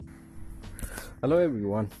Hello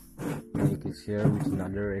everyone, Nick is here with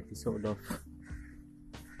another episode of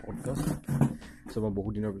podcast. So মই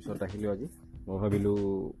বহুত দিনৰ পিছত আহিলোঁ আজি। মই ভাবিলোঁ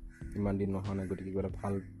ইমান দিন নহা নাই, গতিকে কিবা এটা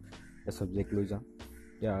ভাল ছাবজেক্ট লৈ যাম।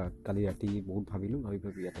 এতিয়া কালি ৰাতি বহুত ভাবি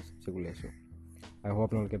এটা ছাবজেক্ট উলিয়াইছোঁ। আই হোপ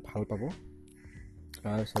আপোনালোকে ভাল পাব।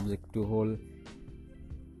 ছাবজেক্টটো হ'ল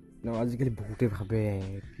আজিকালি বহুতে ভাবে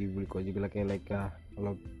কি বুলি কয়, যিবিলাকে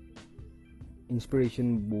অলপ ইনস্পিৰেশ্যন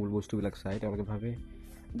বস্তুবিলাক চাই তেওঁলোকে ভাবে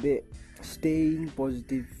staying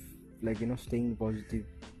positive, staying positive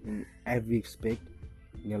in every aspect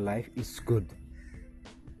in your life is good,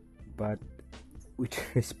 but with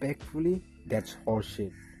respectfully, that's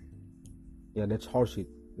horseshit. That's horseshit.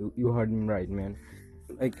 You heard me right, man.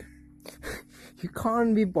 You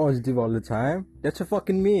can't be positive all the time. That's a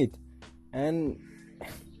fucking myth. And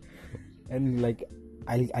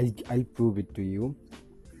I'll prove it to you.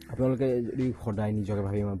 আপোনালোকে যদি সদায় নিজকে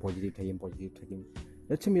ভাবি মই positive থাকিম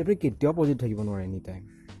আপুনি কেতিয়াও positive থাকিব নোৱাৰে এনি টাইম।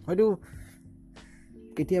 হয়তো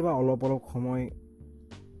কেতিয়াবা অলপ সময়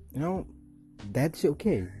that's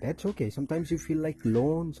okay. Sometimes you feel like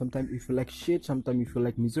alone, sometimes you feel like shit, sometimes you feel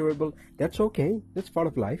like miserable. That's okay. That's part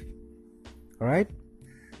of life. Alright?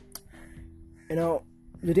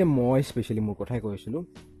 যেতিয়া মই especially মোৰ কথাই কৈ আছিলোঁ,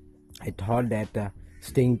 I thought that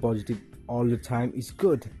staying positive all the time is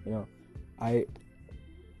good.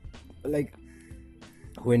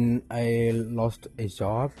 When I lost a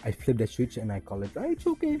job, I flipped a switch and I call it, it's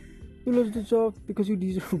okay. You lost the job because you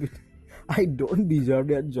deserve it. I don't deserve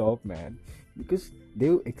that job, man. Because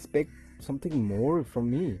they expect something more from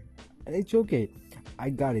me. And it's okay. I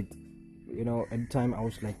got it. At the time I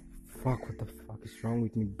was like, fuck, what the fuck is wrong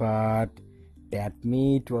with me? But that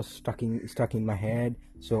meat was stuck in my head.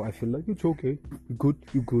 So I feel like it's okay.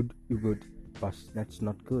 You good. But that's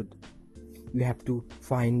not good. You have to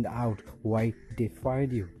find out why they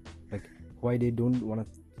fired you, why they don't want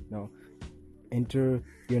to enter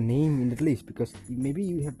your name in the list, because maybe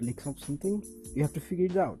you have lack of something. You have to figure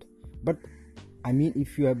it out. But I mean, if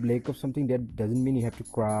you have lack of something, that doesn't mean you have to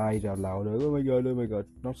cry it out loud. Oh my god.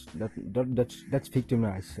 That's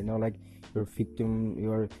victimized. You're a victim.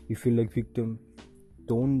 You feel like victim.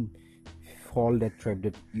 Don't fall that trap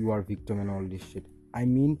that you are victim and all this shit. I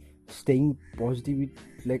mean, staying positive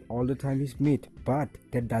all the time is myth, but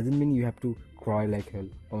that doesn't mean you have to cry like hell.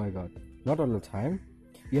 Oh my god, not all the time.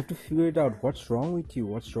 You have to figure it out. What's wrong with you?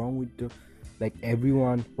 What's wrong with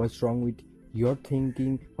everyone? What's wrong with your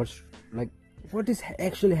thinking? What is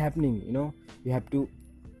actually happening? You have to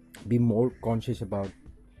be more conscious about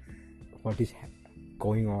what is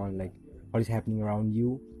going on, what is happening around you.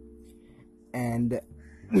 And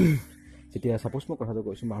যেতিয়া suppose মই কথাটো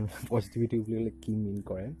কৈছোঁ, মানুহে positivity বুলি কি মিন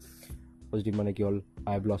কৰে। Positive মানে কি হ'ল,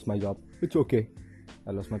 I have lost my job, it's okay. I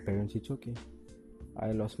lost my parents, it's okay. I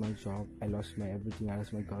lost my job, I lost my everything, I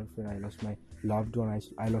lost my girlfriend, I lost my loved one,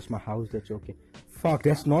 I lost my house, that's okay. Fuck,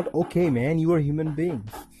 that's not okay, man. You are a human being.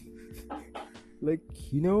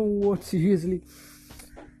 What, seriously?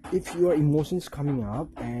 If your emotions coming up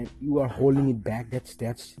and you are holding it back,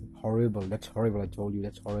 that's horrible. That's horrible. I told you,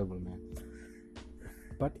 that's horrible, man.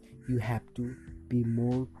 But you have to be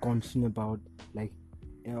more concerned about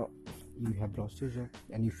you have lost your job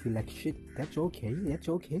and you feel like shit. That's okay.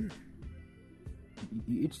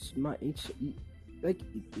 It's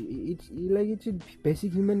a basic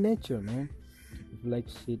human nature, man. If you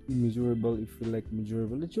shit, miserable, if you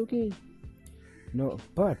miserable, it's okay.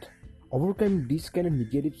 But overcoming this kind of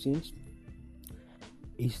negative things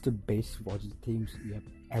is the best positive things you have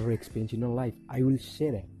ever experienced in your life. I will say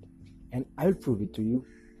that, and I'll prove it to you.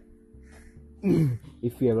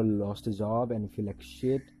 If you ever lost a job and you feel like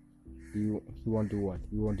shit, you want to what?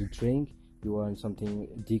 You want to drink, you want something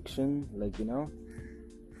addiction,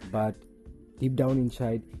 but deep down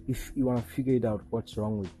inside, if you want to figure it out, what's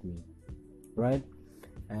wrong with me, right?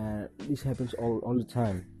 And this happens all the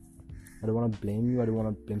time. I don't want to blame you, I don't want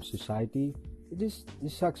to blame society. This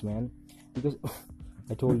sucks, man, because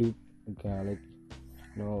I told you,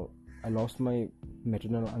 I lost my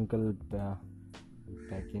maternal uncle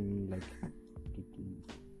back in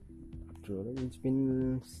it's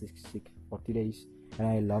been 40 days, and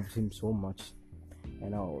I loved him so much,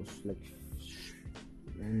 and I was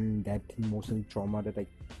in that emotional trauma that I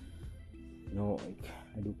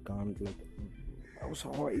can't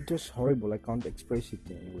it was horrible. I can't express it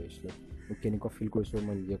anyways. Keniko feel কৰিছো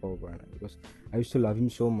মই নিজে ক'ব পৰা নাই, because I used to love him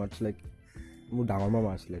so much. মোৰ ডাঙৰ মামা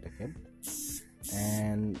আছিলে তেখেত,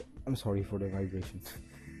 and I'm sorry for the vibration.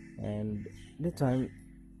 And that time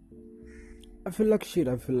I feel like shit,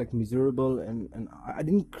 I feel like miserable, and I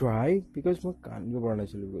didn't cry because মই কান্দিব পৰা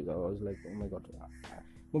নাছিলোঁ, because I was like, oh my god,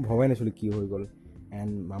 মই ভবাই নাছিলোঁ কি হৈ গ'ল।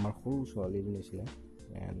 And মামাৰ সৰু ছোৱালী এজনী আছিলে,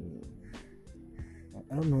 and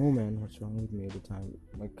I don't know, man, what's wrong with me at the time.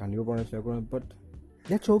 Like, can't you pronounce, but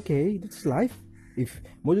that's okay. That's life. If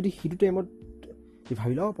most of the time, if I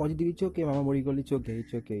love positive, it's okay. Mama Mori it's okay.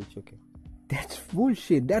 It's okay. It's okay. That's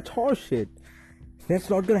bullshit. That's horseshit. That's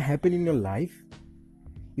not gonna happen in your life.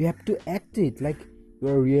 You have to act it like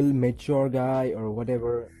you're a real mature guy or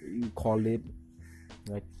whatever you call it.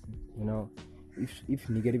 Like, you know, if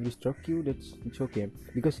negativity struck you, it's okay.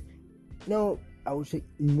 Because now I would say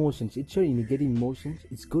emotions. It's your negative emotions.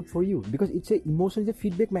 It's good for you because it's a emotion is a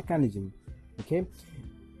feedback mechanism. Okay,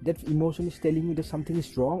 that emotion is telling you that something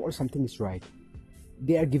is wrong or something is right.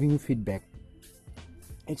 They are giving you feedback.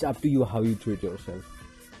 It's up to you how you treat yourself.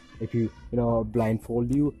 If you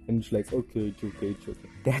blindfold you and it's like okay, it's okay, it's okay.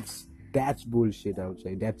 That's bullshit. I would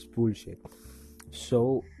say that's bullshit.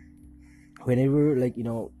 So whenever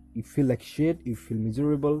you feel like shit, you feel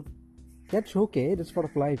miserable, that's okay. That's part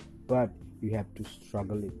of life. But you have to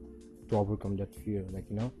struggle it to overcome that fear.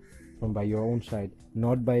 From by your own side,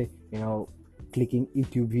 not by clicking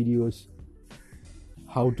YouTube videos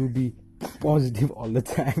how to be positive all the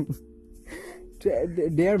time.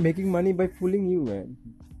 They are making money by fooling you, man.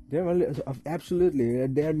 Absolutely,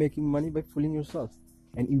 they are making money by fooling yourself,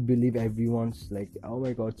 and you believe everyone's like, oh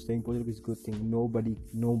my god, staying positive is a good thing.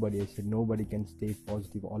 Nobody, I said nobody can stay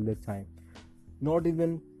positive all the time. Not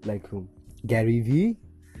even like who? Gary V,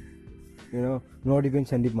 not even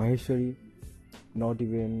Sandeep Maheshwari, not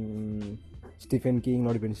even Stephen King,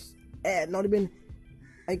 not even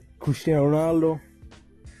like Cristiano Ronaldo,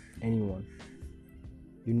 anyone.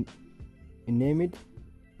 You name it,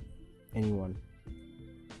 anyone.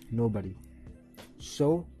 Nobody.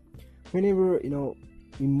 So whenever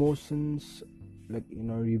emotions,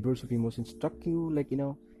 reverse of emotions struck you,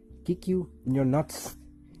 kick you in your nuts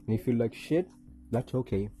and you feel like shit, that's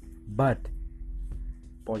okay. But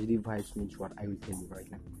positive vibes means what I will tell you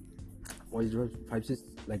right now. Positive vibes is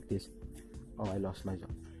like this. Oh, I lost my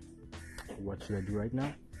job. What should I do right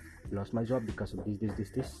now? I lost my job because of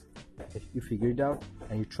this. If you figure it out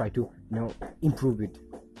and you try to improve it,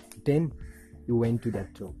 then you went to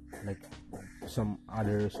that job, like some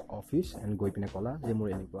other's office, and go in a cola,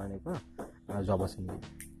 job assembly.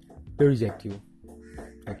 They reject you.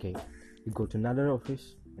 Okay, you go to another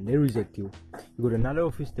office and they reject you. You go to another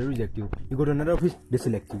office, they reject you. You go to another office, they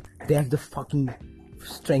select you. That's the fucking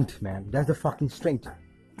strength, man. That's the fucking strength.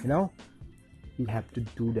 You have to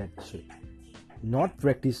do that shit. Not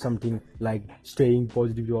practice something like staying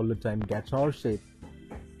positive all the time. That's all shit.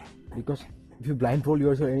 Because if you blindfold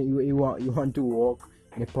yourself and you want to walk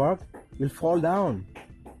in a park, you'll fall down.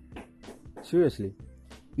 Seriously.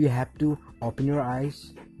 You have to open your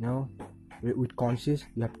eyes, with conscious.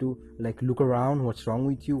 You have to look around. What's wrong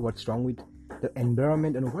with you? What's wrong with the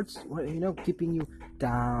environment? And what's keeping you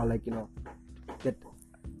down? That.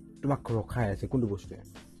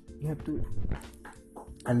 You have to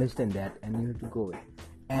understand that, and you have to go with.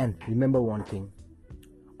 And remember one thing: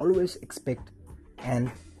 always expect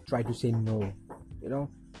and try to say no.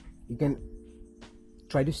 You can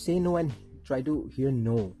try to say no and try to hear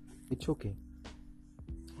no. It's okay.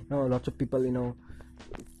 Lots of people, what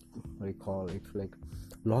do you call it,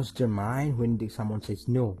 lost their mind when someone says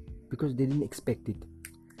no because they didn't expect it.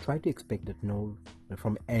 Try to expect that no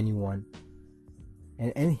from anyone,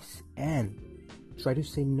 and try to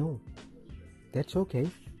say no. That's okay.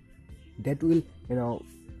 That will, what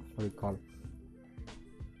do you call it?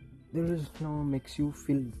 There is makes you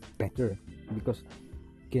feel better because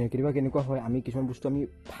কেনেকুৱা হয় আমি কিছুমান বস্তু আমি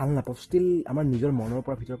ভাল নাপাওঁ steel আমাৰ নিজৰ মনৰ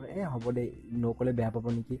পৰা ভিতৰৰ পৰা হ'ব দে নকলে বেয়া পাব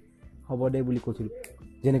নেকি হ'ব দে বুলি কৈছিলোঁ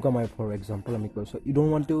যেনেকুৱা মই ফৰ এক্সাম্পল আমি কৈছোঁ you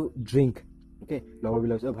don't want to drink okay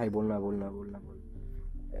লগৰবিলাক ভাই বল না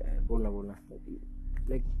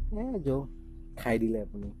লাইক যো খাই দিলে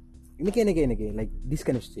আপুনি এনেকৈ লাইক দিছ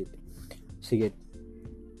kind of cigarette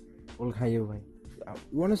all khayo bhai.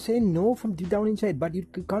 You want to say no from deep down inside, but you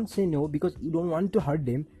can't say no because you don't want to hurt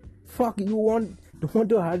them. Fuck, don't want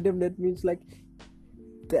to hurt them. That means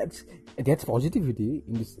that's positivity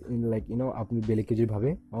in this, apni bele ke je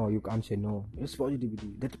bhabe, oh you can't say no, it's positivity.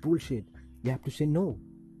 That's bullshit. You have to say no,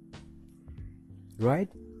 right?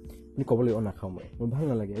 Ni kobole ona khau mai bhal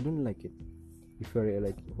na lage, I don't like it. If you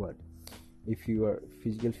are what, if you are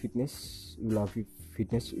physical fitness, you love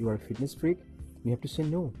fitness, you are a fitness freak, you have to say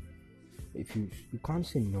no. If you can't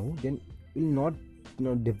say no, then you'll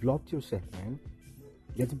not develop yourself, man.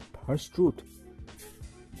 That's the first truth.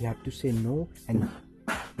 You have to say no, and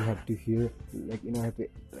you have to hear have to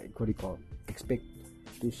what do you call, expect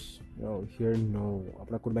to hear no.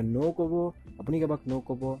 Apna korba no kobo, apni kabak no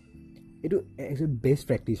kobo. It is a best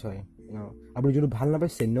practice hoy. Apni jono bhal na pai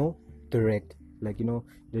say no direct.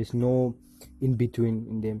 There is no in between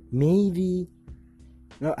in them. Maybe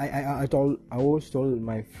No, I always told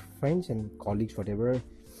my friends and colleagues, whatever,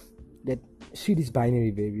 that shit is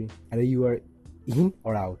binary, baby. Either you are in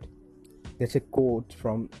or out. That's a quote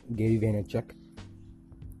from Gary Vaynerchuk.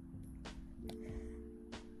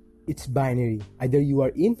 It's binary. Either you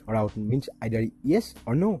are in or out. It means either yes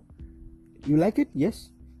or no. You like it?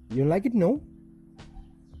 Yes. You don't like it? No.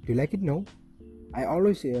 Do you like it? No. I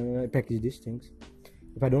always practice these things.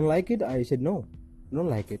 If I don't like it, I said no. I don't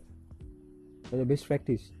like it. That's the best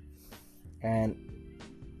practice. And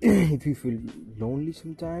if you feel lonely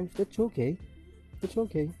sometimes, that's okay. That's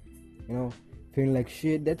okay. You know, feeling like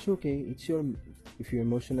shit, that's okay. It's your, if you're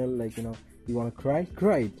emotional, like, you know, you want to cry,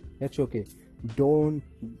 cry it. That's okay. Don't,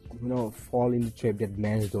 you know, fall in the trap that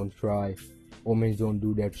men don't cry, women don't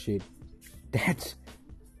do that shit. That's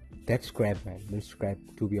crap, man. That's crap,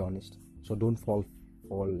 to be honest. So don't fall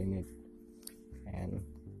in it. And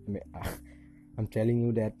I'm telling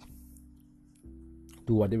you that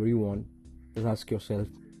do whatever you want. Just ask yourself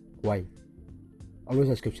why. Always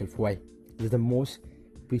ask yourself why. It's the most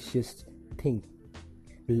precious thing,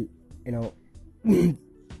 you know,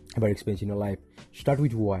 about experience in your life. Start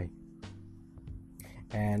with why.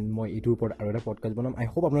 And মই এইটোৰ ওপৰত আৰু এটা podcast বনাম. I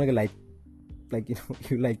hope আপোনালোকে like you know,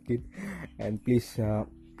 you like it. And please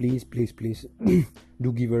do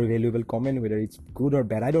give a valuable comment, whether it's good or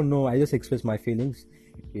bad. I don't know. I just express my feelings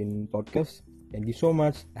in podcast. Thank you so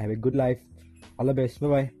much. Have a good life. All the best.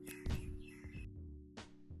 Bye bye.